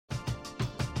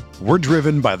We're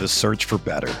driven by the search for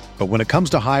better. But when it comes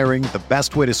to hiring, the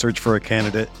best way to search for a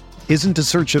candidate isn't to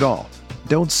search at all.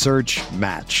 Don't search,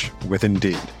 match with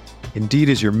Indeed. Indeed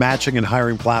is your matching and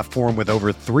hiring platform with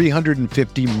over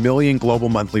 350 million global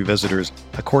monthly visitors,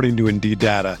 according to Indeed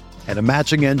data, and a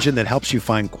matching engine that helps you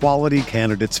find quality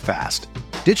candidates fast.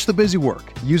 Ditch the busy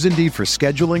work. Use Indeed for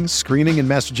scheduling, screening, and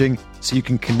messaging so you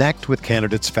can connect with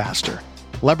candidates faster.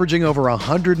 Leveraging over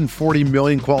 140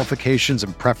 million qualifications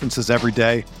and preferences every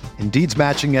day, Indeed's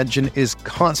matching engine is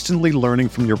constantly learning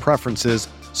from your preferences,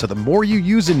 so the more you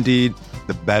use Indeed,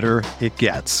 the better it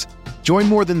gets. Join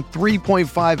more than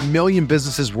 3.5 million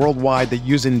businesses worldwide that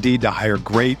use Indeed to hire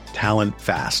great talent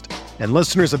fast. And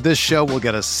listeners of this show will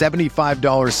get a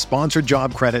 $75 sponsored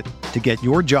job credit to get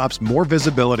your jobs more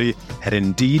visibility at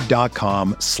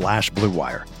Indeed.com/Blue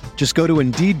Wire. Just go to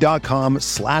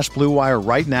Indeed.com/Blue Wire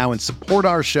right now and support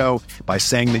our show by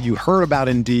saying that you heard about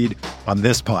Indeed on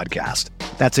this podcast.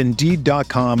 That's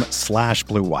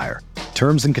Indeed.com/Blue Wire.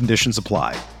 Terms and conditions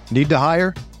apply. Need to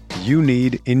hire? You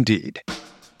need Indeed.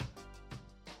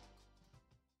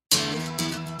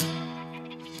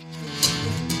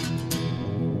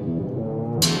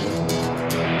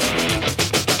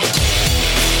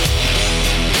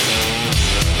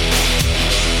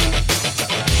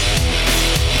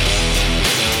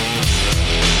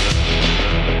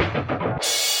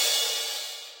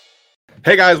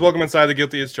 Hey guys, welcome inside the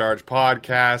Guilty as Charged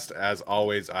podcast. As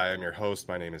always, I am your host.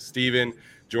 My name is Steven.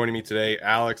 Joining me today,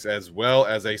 Alex, as well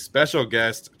as a special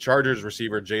guest, Chargers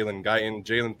receiver Jalen Guyton.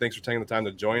 Jalen, thanks for taking the time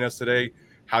to join us today.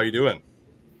 How are you doing?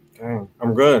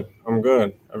 I'm good.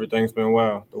 Everything's been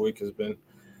well. The week has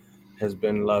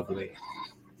been lovely.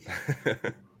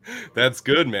 That's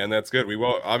good, man. That's good. We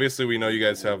know you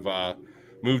guys have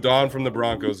moved on from the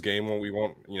Broncos game. We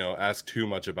won't, ask too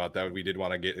much about that. We did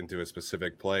want to get into a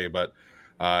specific play, but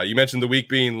you mentioned the week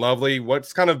being lovely.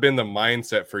 What's kind of been the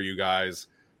mindset for you guys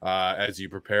as you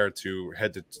prepare to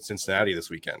head to Cincinnati this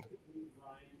weekend?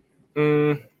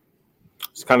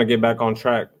 Just kind of get back on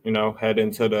track, head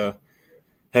into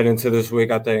this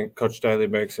week. I think Coach Staley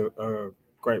makes a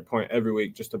great point every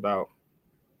week just about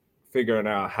figuring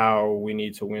out how we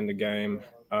need to win the game,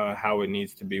 how it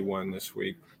needs to be won this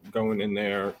week. Going in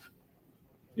there,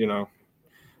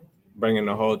 bringing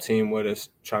the whole team with us,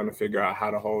 trying to figure out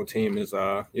how the whole team is,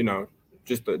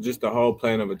 just the whole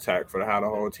plan of attack for how the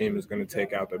whole team is going to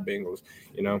take out the Bengals,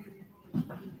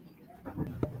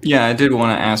 Yeah, I did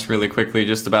want to ask really quickly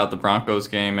just about the Broncos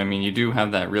game. I mean, you do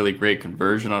have that really great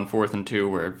conversion on 4th and 2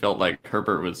 where it felt like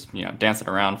Herbert was, dancing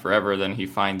around forever. Then he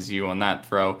finds you on that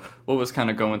throw. What was kind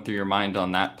of going through your mind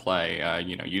on that play,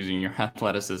 using your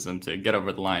athleticism to get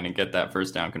over the line and get that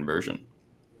first down conversion?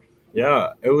 Yeah,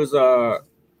 it was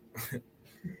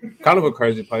kind of a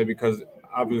crazy play because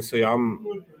obviously I'm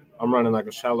running like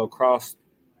a shallow cross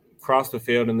the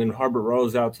field, and then Herbert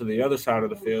rolls out to the other side of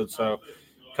the field. So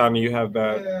kind of you have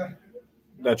that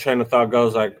train of thought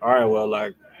goes like, all right, well,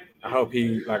 like I hope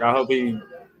he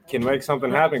can make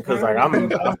something happen because I feel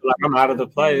like I'm out of the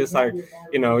play. It's like,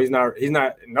 he's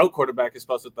not no quarterback is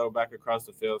supposed to throw back across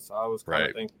the field. So I was kind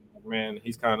of thinking, man,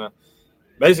 he's kind of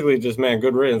basically just, man,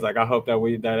 good riddance. Like I hope that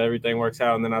everything works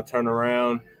out. And then I turn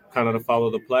around kind of to follow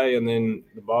the play, and then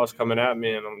the ball's coming at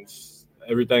me, and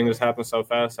everything just happened so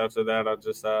fast. After that, I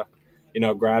just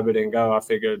grab it and go. I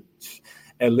figured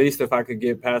at least if I could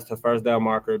get past the first down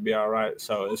marker, it'd be all right.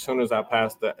 So as soon as I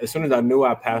knew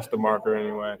I passed the marker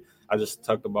anyway, I just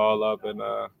tucked the ball up and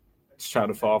just tried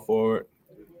to fall forward.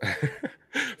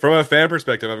 From a fan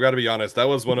perspective, I've got to be honest, that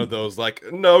was one of those like,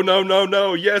 no,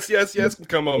 yes,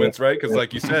 come moments, right? Because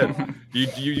like you said, you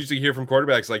usually hear from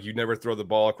quarterbacks like you never throw the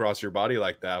ball across your body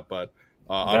like that, but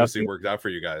obviously it worked out for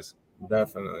you guys.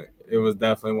 Definitely. It was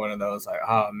definitely one of those like,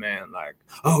 oh, man, like,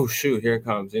 oh, shoot, here it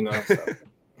comes, So.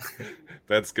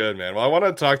 That's good, man. Well, I want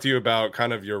to talk to you about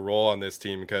kind of your role on this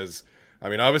team because, I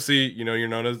mean, obviously, you're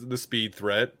known as the speed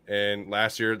threat, and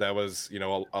last year that was,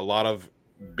 a lot of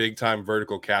big-time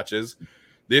vertical catches.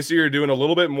 This year, you're doing a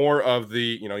little bit more of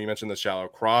the, you mentioned the shallow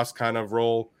cross kind of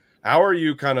role. How are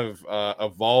you kind of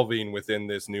evolving within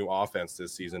this new offense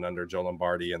this season under Joe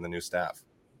Lombardi and the new staff?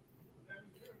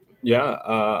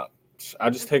 Yeah, I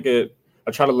just take it –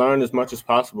 I try to learn as much as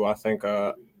possible. I think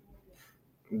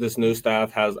this new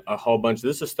staff has a whole bunch.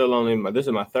 This is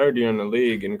my third year in the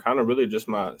league and kind of really just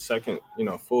my second,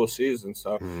 full season.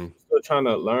 So still trying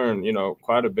to learn,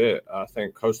 quite a bit. I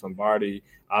think Coach Lombardi,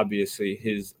 obviously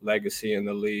his legacy in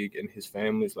the league and his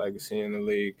family's legacy in the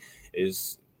league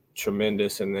is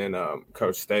tremendous. And then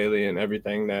Coach Staley and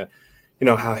everything that,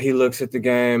 how he looks at the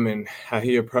game and how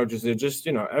he approaches it, just,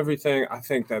 everything. I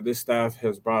think that this staff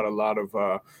has brought a lot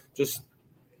of just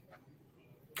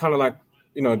kind of like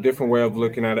different way of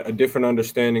looking at it, a different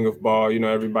understanding of ball.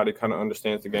 Everybody kind of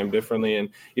understands the game differently. And,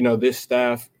 this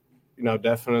staff,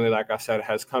 definitely, like I said,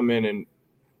 has come in, and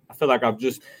I feel like I've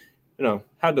just,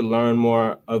 had to learn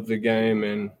more of the game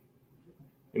and,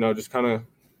 just kind of,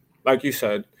 like you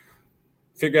said,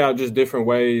 figure out just different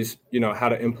ways, how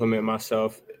to implement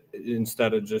myself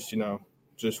instead of just,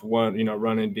 just one,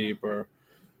 running deep or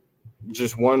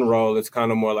just one role. It's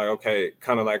kind of more like, okay,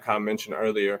 kind of like how I mentioned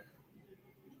earlier,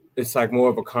 it's like more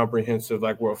of a comprehensive,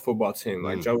 like we're a football team.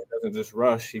 Like Joey doesn't just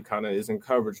rush; he kind of is in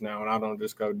coverage now, and I don't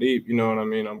just go deep. You know what I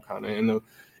mean? I'm kind of in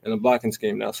the blocking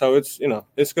scheme now, so it's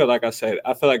it's good. Like I said,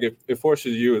 I feel like it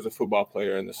forces you as a football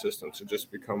player in the system to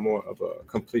just become more of a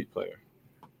complete player.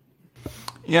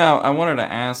 Yeah, I wanted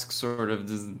to ask sort of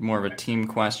this is more of a team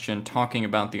question, talking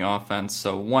about the offense.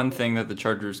 So one thing that the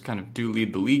Chargers kind of do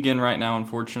lead the league in right now,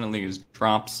 unfortunately, is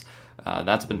drops.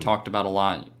 That's been talked about a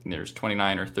lot. There's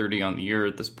 29 or 30 on the year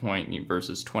at this point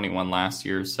versus 21 last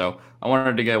year. So I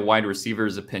wanted to get a wide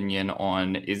receiver's opinion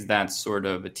on, is that sort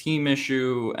of a team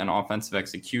issue, an offensive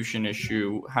execution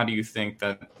issue? How do you think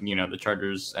that, the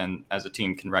Chargers and as a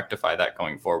team can rectify that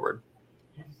going forward?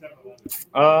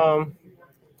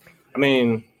 I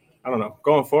mean, I don't know.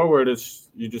 Going forward, it's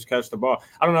you just catch the ball.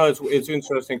 I don't know. It's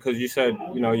interesting because you said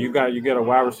you get a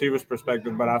wide receiver's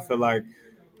perspective, but I feel like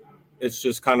it's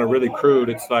just kind of really crude.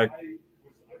 It's like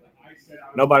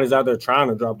nobody's out there trying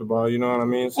to drop the ball. You know what I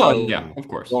mean? So, well, yeah, of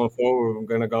course. Going forward, I'm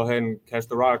gonna go ahead and catch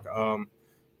the rock.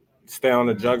 Stay on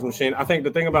the jugs machine. I think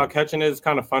the thing about catching is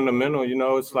kind of fundamental.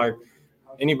 It's like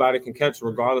anybody can catch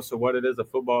regardless of what it is of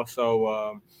football.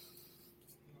 So.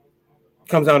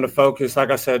 Comes down to focus. Like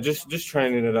I said, just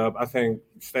training it up. I think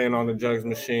staying on the jugs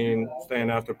machine, staying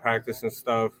after practice and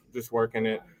stuff, just working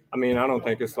it. I mean, I don't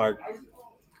think it's like,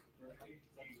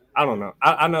 I don't know.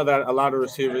 I know that a lot of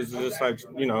receivers are just like,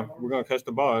 we're going to catch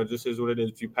the ball. It just is what it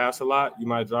is. If you pass a lot, you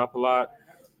might drop a lot.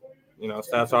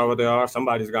 Stats are what they are.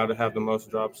 Somebody's got to have the most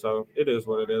drops. So it is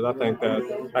what it is. I think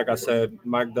that, like I said,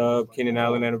 Mike Dub, Keenan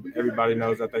Allen, and everybody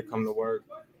knows that they come to work,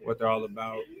 what they're all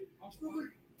about.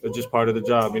 It's just part of the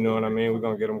job, you know what I mean? We're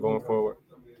going to get them going forward.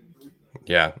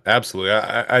 Yeah, absolutely.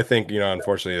 I think,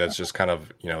 unfortunately, that's just kind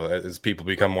of, as people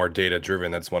become more data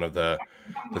driven, that's one of the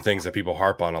things that people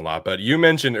harp on a lot. But you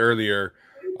mentioned earlier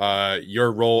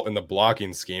your role in the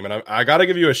blocking scheme. And I got to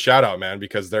give you a shout out, man,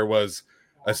 because there was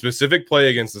a specific play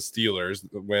against the Steelers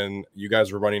when you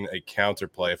guys were running a counter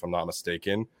play, if I'm not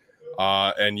mistaken.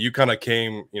 And you kind of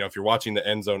came, if you're watching the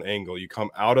end zone angle, you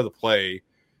come out of the play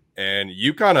and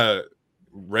you kind of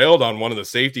railed on one of the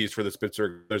safeties for the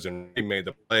Pittsburgh Steelers and made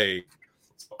the play.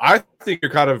 So I think you're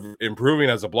kind of improving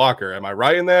as a blocker. Am I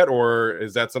right in that, or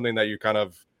is that something that you kind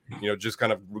of, just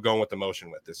kind of going with the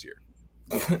motion with this year?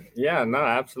 Yeah, no,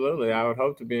 absolutely. I would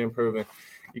hope to be improving.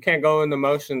 You can't go in the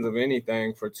motions of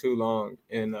anything for too long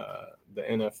in the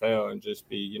NFL and just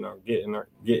be,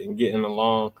 getting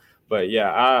along. But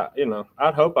yeah,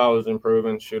 I'd hope I was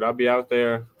improving. Shoot, I'll be out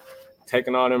there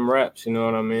taking all them reps, you know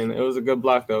what I mean? It was a good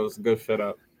block, though. It was a good fit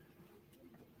up.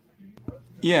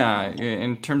 Yeah,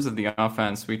 in terms of the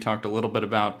offense, we talked a little bit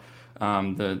about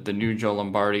the new Joe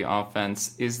Lombardi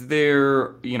offense. Is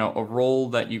there, a role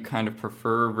that you kind of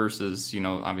prefer versus,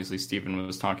 obviously Stephen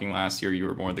was talking last year, you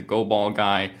were more the go ball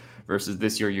guy versus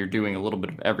this year you're doing a little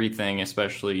bit of everything,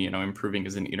 especially, improving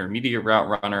as an intermediate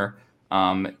route runner.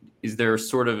 Is there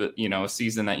sort of, a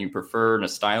season that you prefer and a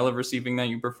style of receiving that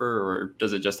you prefer, or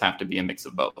does it just have to be a mix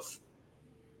of both?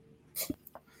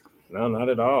 No, not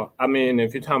at all. I mean,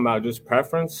 if you're talking about just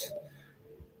preference,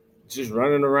 just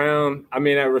running around. I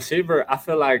mean, at receiver, I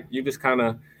feel like you just kind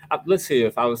of let's see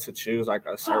if I was to choose like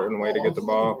a certain way to get the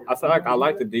ball. I feel like I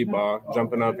like the deep ball,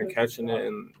 jumping up and catching it,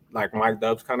 and like Mike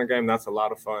Dub's kind of game. That's a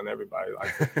lot of fun. Everybody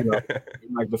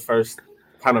like the first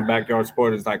kind of backyard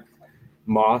sport is like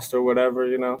Moss or whatever,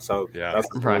 So yeah, that's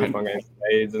really fun game,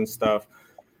 spades and stuff.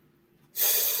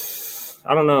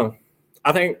 I don't know.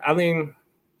 I mean,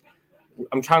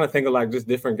 I'm trying to think of like just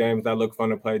different games that look fun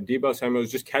to play. Deebo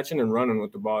Samuel's just catching and running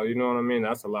with the ball. You know what I mean?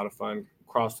 That's a lot of fun.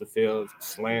 Across the field,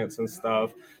 slants and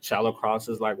stuff, shallow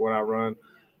crosses like what I run,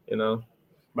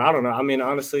 But I don't know. I mean,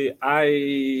 honestly,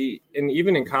 and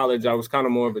even in college, I was kind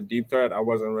of more of a deep threat. I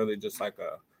wasn't really just like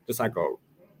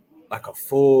a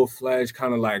full-fledged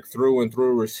kind of like through and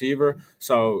through receiver.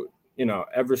 So,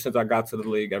 ever since I got to the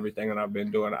league, everything that I've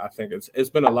been doing, I think it's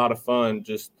been a lot of fun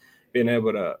just being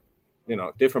able to,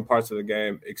 different parts of the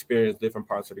game, experience different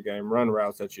parts of the game, run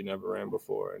routes that you never ran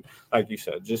before. And like you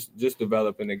said, just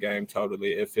developing the game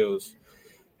totally. It feels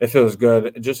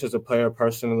good just as a player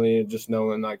personally, just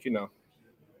knowing like,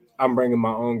 I'm bringing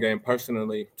my own game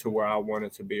personally to where I want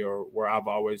it to be or where I've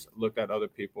always looked at other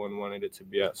people and wanted it to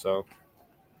be at. So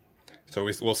So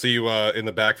we'll see you in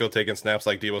the backfield taking snaps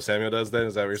like Deebo Samuel does then?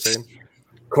 Is that what you're saying?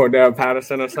 Cordell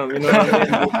Patterson or something, you know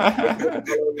what I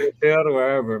mean? Field or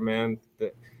wherever, man.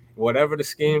 Whatever the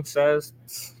scheme says,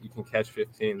 you can catch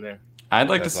 15 there. I'd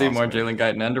like to see more Jalen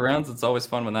Guyton end arounds. It's always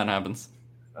fun when that happens.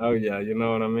 Oh, yeah, you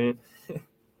know what I mean?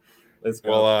 Let's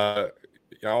go. Well,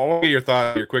 I want to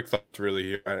get your quick thoughts really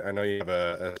here. I know you have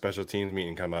a special teams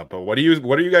meeting come up, but what are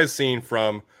you guys seeing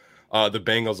from the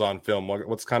Bengals on film?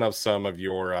 What's kind of some of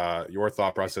your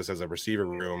thought process as a receiver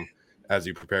room as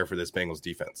you prepare for this Bengals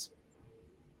defense?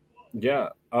 Yeah.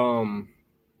 So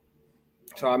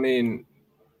I mean,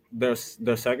 their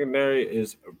secondary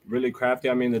is really crafty.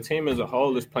 I mean, the team as a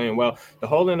whole is playing well. The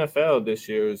whole NFL this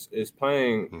year is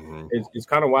playing. It's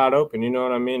kind of wide open. You know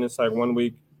what I mean? It's like 1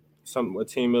 week, a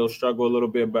team will struggle a little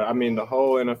bit, but I mean, the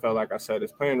whole NFL, like I said,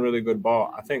 is playing really good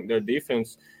ball. I think their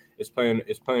defense is playing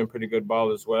pretty good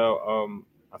ball as well.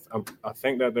 I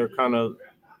think that they're kind of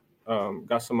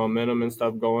got some momentum and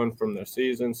stuff going from their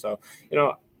season. So, you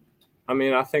know, I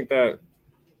mean, I think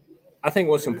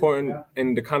what's important,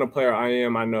 and the kind of player I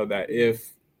am, I know that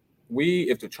if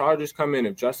the Chargers come in,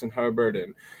 if Justin Herbert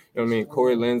and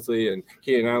Corey Linsley and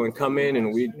Keenan Allen come in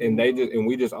and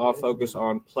we just all focus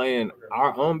on playing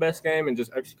our own best game and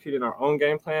just executing our own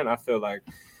game plan, I feel like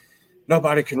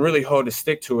nobody can really hold a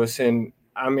stick to us. And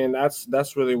I mean,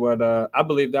 that's really what I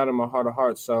believe that in my heart of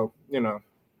hearts. So, you know,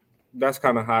 that's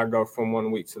kind of how I go from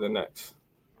 1 week to the next.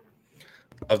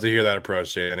 Love to hear that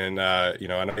approach, Jay. And I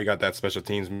know you got that special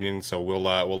teams meeting, so we'll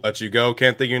let you go.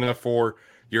 Can't thank you enough for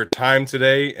your time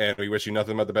today, and we wish you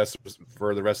nothing but the best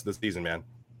for the rest of the season, man.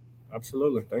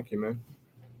 Absolutely. Thank you, man.